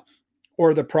law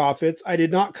or the prophets. I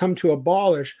did not come to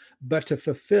abolish, but to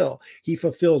fulfill. He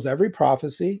fulfills every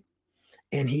prophecy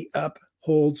and he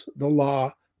upholds the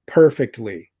law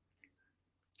perfectly.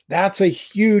 That's a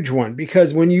huge one,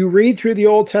 because when you read through the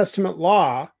Old Testament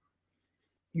law,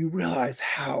 you realize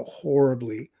how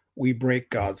horribly we break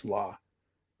God's law.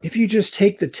 If you just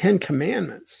take the 10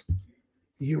 Commandments,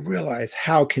 you realize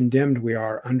how condemned we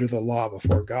are under the law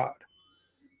before God.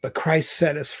 But Christ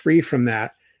set us free from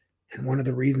that. And one of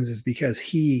the reasons is because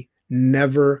he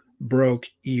never broke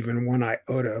even one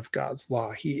iota of God's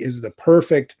law. He is the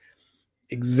perfect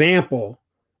example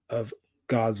of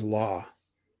God's law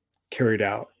carried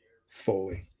out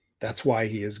fully. That's why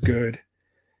he is good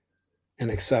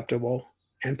and acceptable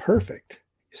and perfect.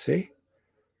 You see?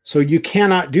 So you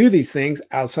cannot do these things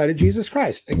outside of Jesus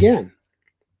Christ. Again.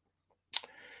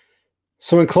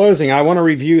 So in closing, I want to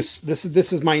review, this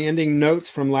is my ending notes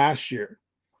from last year.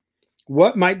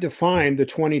 What might define the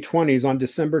 2020s on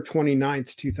December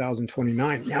 29th,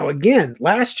 2029? Now, again,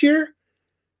 last year,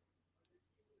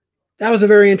 that was a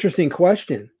very interesting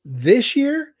question. This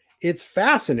year, it's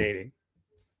fascinating.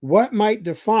 What might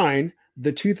define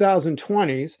the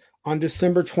 2020s on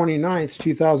December 29th,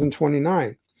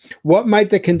 2029? What might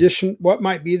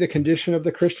be the condition of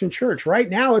the Christian church? Right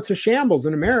now, it's a shambles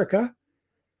in America.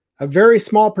 A very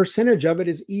small percentage of it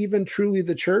is even truly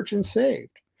the church and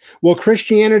saved. Will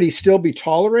Christianity still be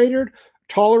tolerated,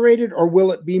 or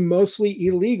will it be mostly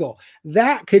illegal?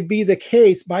 That could be the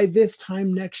case by this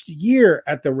time next year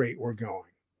at the rate we're going.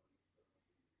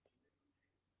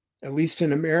 At least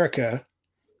in America,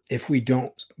 if we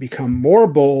don't become more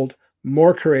bold,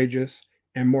 more courageous,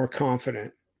 and more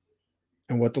confident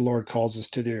in what the Lord calls us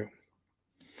to do.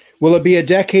 Will it be a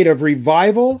decade of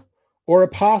revival or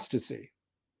apostasy?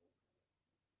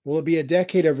 Will it be a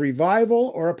decade of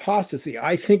revival or apostasy?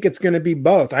 I think it's going to be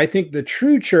both. I think the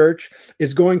true church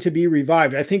is going to be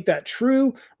revived. I think that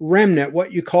true remnant,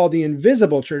 what you call the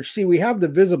invisible church. See, we have the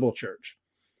visible church.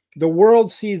 The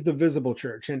world sees the visible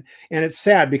church. And it's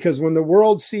sad because when the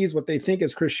world sees what they think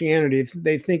is Christianity,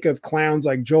 they think of clowns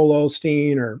like Joel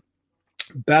Osteen or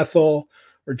Bethel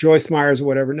or Joyce Myers or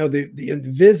whatever. No, the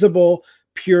invisible,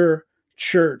 pure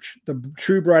church, the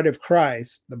true bride of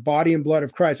Christ, the body and blood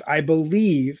of Christ, I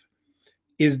believe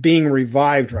is being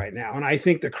revived right now. And I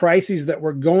think the crises that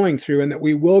we're going through and that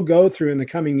we will go through in the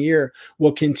coming year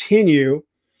will continue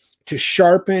to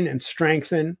sharpen and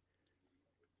strengthen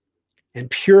and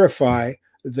purify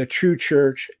the true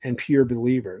church and pure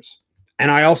believers. And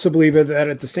I also believe that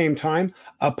at the same time,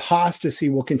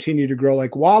 apostasy will continue to grow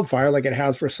like wildfire, like it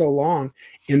has for so long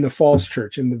in the false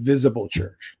church, in the visible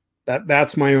church.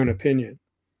 That's my own opinion.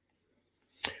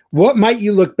 What might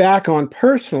you look back on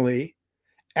personally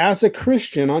as a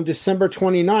Christian on December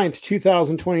 29th,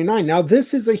 2029? Now,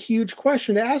 this is a huge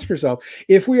question to ask yourself.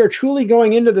 If we are truly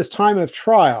going into this time of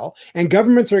trial and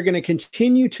governments are going to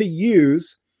continue to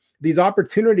use these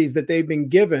opportunities that they've been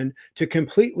given to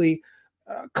completely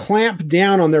clamp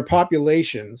down on their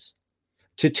populations,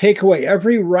 to take away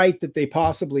every right that they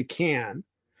possibly can,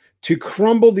 to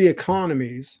crumble the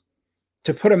economies,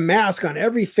 to put a mask on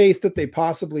every face that they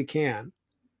possibly can,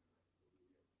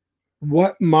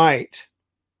 what might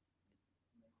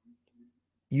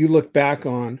you look back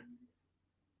on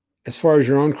as far as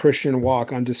your own Christian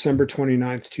walk on December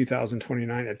 29th,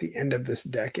 2029 at the end of this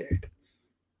decade?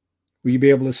 Will you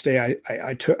be able to say,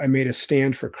 I made a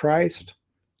stand for Christ.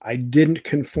 I didn't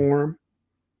conform.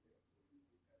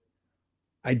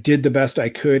 I did the best I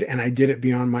could, and I did it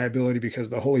beyond my ability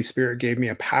because the Holy Spirit gave me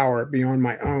a power beyond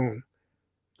my own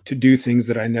to do things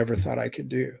that I never thought I could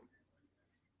do?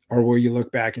 Or will you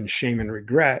look back in shame and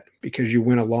regret because you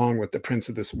went along with the prince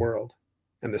of this world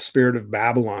and the spirit of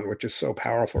Babylon, which is so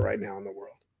powerful right now in the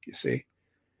world? You see?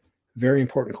 Very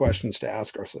important questions to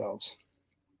ask ourselves.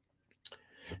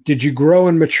 Did you grow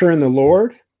and mature in the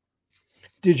Lord?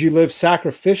 Did you live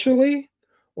sacrificially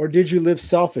or did you live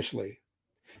selfishly?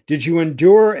 Did you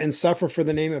endure and suffer for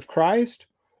the name of Christ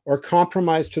or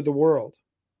compromise to the world?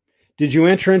 Did you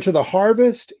enter into the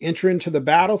harvest, enter into the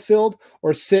battlefield,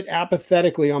 or sit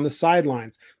apathetically on the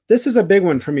sidelines? This is a big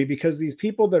one for me because these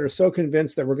people that are so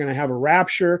convinced that we're going to have a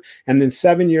rapture and then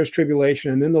 7 years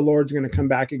tribulation and then the Lord's going to come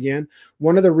back again.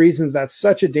 One of the reasons that's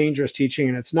such a dangerous teaching,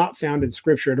 and it's not found in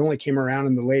scripture, it only came around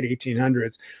in the late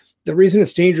 1800s. The reason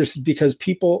it's dangerous is because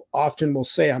people often will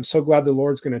say, I'm so glad the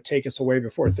Lord's going to take us away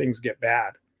before things get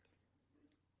bad.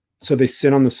 So they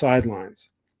sit on the sidelines.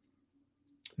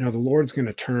 Now the Lord's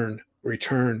going to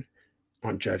return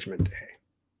on Judgment Day.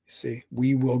 You see,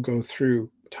 we will go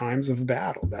through times of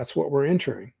battle. That's what we're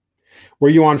entering. Were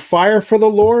you on fire for the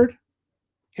Lord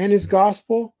and his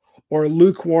gospel, or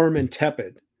lukewarm and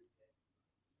tepid?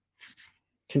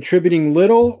 Contributing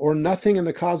little or nothing in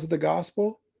the cause of the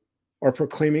gospel, or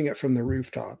proclaiming it from the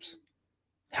rooftops?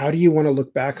 How do you want to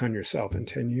look back on yourself in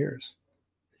 10 years?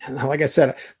 And like I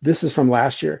said, this is from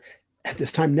last year. At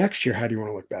this time next year, how do you want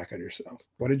to look back on yourself?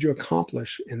 What did you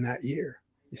accomplish in that year?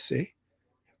 You see?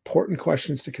 Important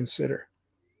questions to consider.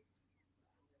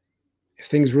 If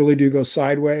things really do go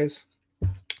sideways,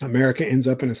 America ends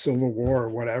up in a civil war or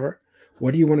whatever,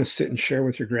 what do you want to sit and share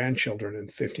with your grandchildren in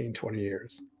 15, 20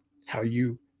 years? How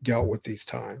you dealt with these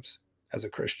times as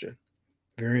a Christian.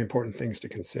 Very important things to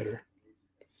consider.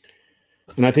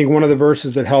 And I think one of the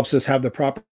verses that helps us have the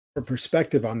proper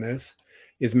perspective on this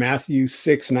is Matthew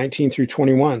 6:19 through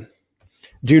 21.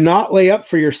 Do not lay up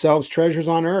for yourselves treasures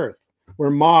on earth,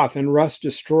 where moth and rust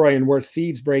destroy and where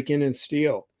thieves break in and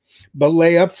steal. But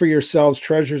lay up for yourselves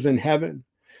treasures in heaven,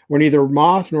 where neither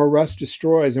moth nor rust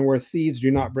destroys and where thieves do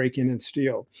not break in and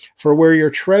steal. For where your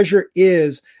treasure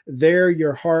is, there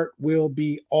your heart will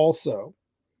be also.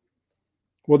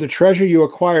 Will the treasure you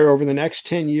acquire over the next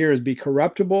 10 years be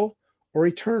corruptible or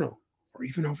eternal, or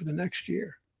even over the next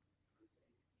year?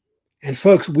 And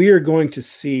folks, we are going to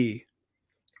see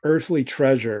earthly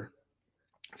treasure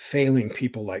failing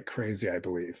people like crazy, I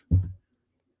believe,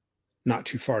 not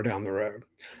too far down the road.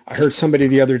 I heard somebody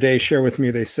the other day share with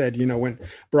me, they said, when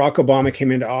Barack Obama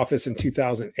came into office in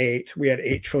 2008, we had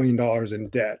 $8 trillion in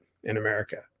debt in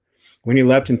America. When he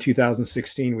left in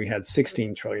 2016, we had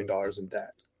 $16 trillion in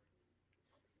debt.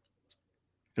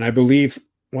 And I believe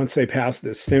once they pass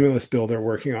this stimulus bill they're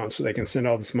working on so they can send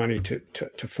all this money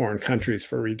to foreign countries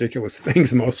for ridiculous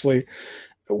things mostly,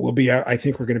 I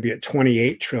think we're going to be at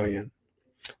 28 trillion.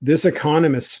 This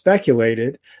economist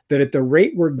speculated that at the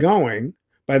rate we're going,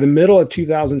 by the middle of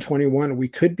 2021, we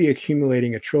could be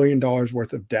accumulating $1 trillion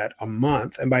worth of debt a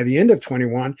month. And by the end of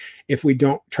 21, if we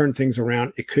don't turn things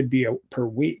around, it could be per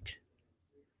week.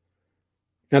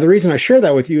 Now, the reason I share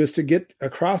that with you is to get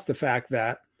across the fact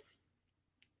that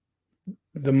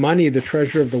the money, the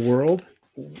treasure of the world,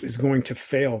 is going to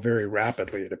fail very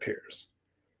rapidly, it appears.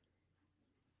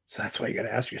 So that's why you got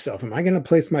to ask yourself, am I going to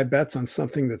place my bets on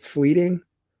something that's fleeting?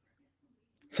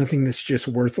 Something that's just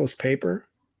worthless paper?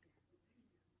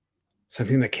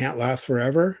 Something that can't last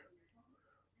forever?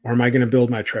 Or am I going to build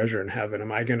my treasure in heaven?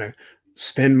 Am I going to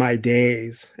spend my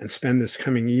days and spend this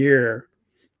coming year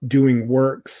doing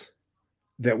works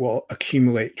that will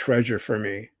accumulate treasure for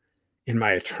me in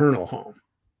my eternal home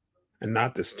and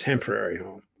not this temporary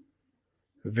home?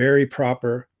 Very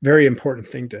proper, very important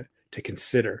thing to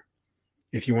consider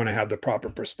if you want to have the proper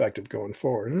perspective going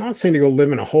forward. I'm not saying to go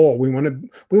live in a hole. We want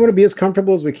to be as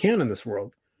comfortable as we can in this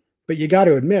world. But you got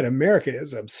to admit, America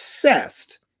is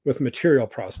obsessed with material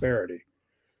prosperity.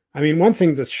 I mean, one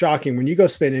thing that's shocking, when you go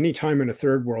spend any time in a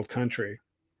third world country,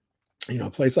 a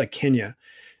place like Kenya,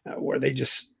 where they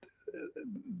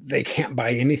can't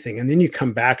buy anything. And then you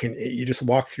come back and you just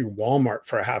walk through Walmart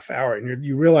for a half hour and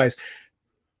you realize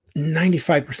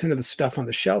 95% of the stuff on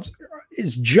the shelves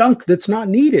is junk that's not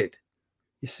needed.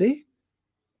 You see?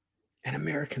 And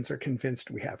Americans are convinced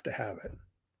we have to have it.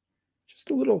 Just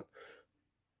a little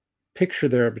picture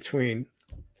there between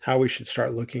how we should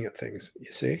start looking at things,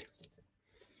 you see?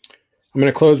 I'm going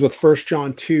to close with 1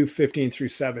 John 2, 15 through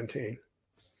 17.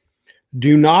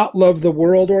 Do not love the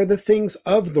world or the things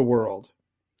of the world.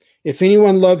 If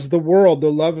anyone loves the world,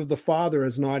 the love of the Father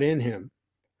is not in him.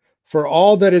 For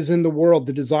all that is in the world,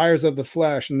 the desires of the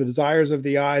flesh and the desires of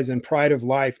the eyes and pride of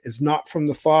life is not from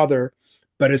the Father,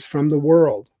 but is from the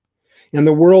world. And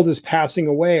the world is passing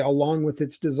away along with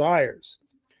its desires.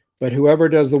 But whoever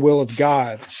does the will of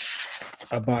God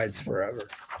abides forever.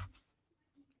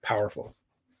 Powerful.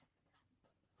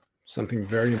 Something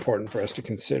very important for us to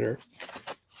consider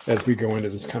as we go into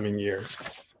this coming year.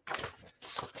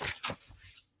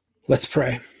 Let's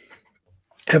pray.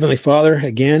 Heavenly Father,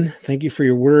 again, thank you for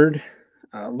your word.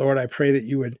 Lord, I pray that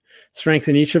you would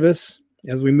strengthen each of us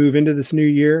as we move into this new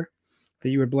year, that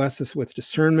you would bless us with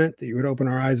discernment, that you would open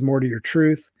our eyes more to your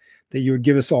truth, that you would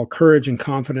give us all courage and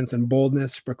confidence and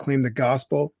boldness to proclaim the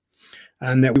gospel,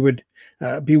 and that we would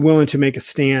be willing to make a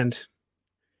stand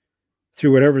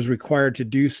through whatever is required to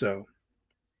do so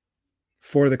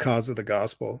for the cause of the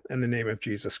gospel in the name of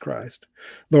Jesus Christ.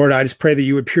 Lord, I just pray that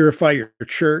you would purify your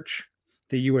church,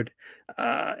 that you would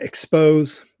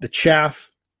expose the chaff,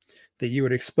 that you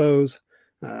would expose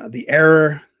the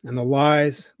error and the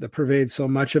lies that pervade so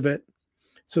much of it,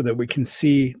 so that we can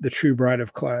see the true bride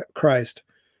of Christ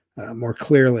more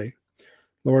clearly.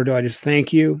 Lord, I just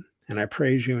thank you and I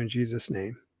praise you in Jesus'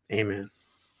 name. Amen.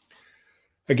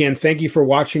 Again, thank you for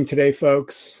watching today,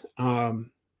 folks.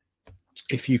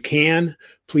 If you can,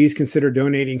 please consider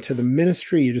donating to the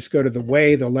ministry. You just go to the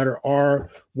letter R,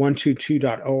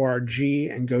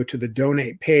 122.org and go to the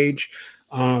donate page.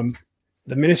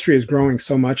 The ministry is growing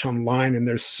so much online, and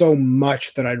there's so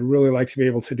much that I'd really like to be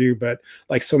able to do. But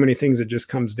like so many things, it just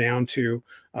comes down to,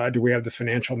 do we have the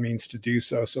financial means to do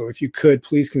so? So if you could,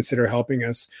 please consider helping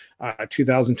us.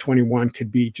 2021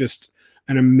 could be just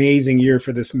an amazing year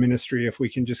for this ministry if we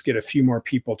can just get a few more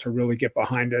people to really get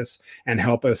behind us and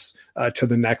help us to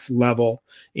the next level,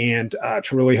 and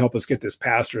to really help us get this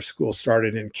pastor school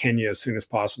started in Kenya as soon as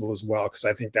possible as well, because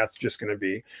I think that's just going to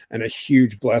be a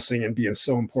huge blessing and being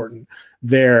so important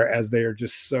there, as they are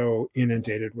just so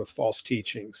inundated with false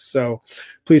teachings. So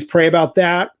please pray about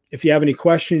that. If you have any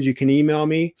questions, you can email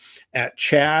me at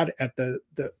Chad at the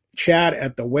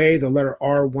letter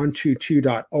R,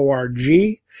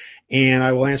 122.org, and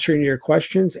I will answer any of your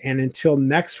questions. And until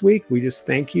next week, we just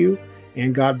thank you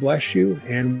and God bless you.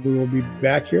 And we will be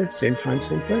back here, same time,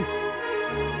 same place.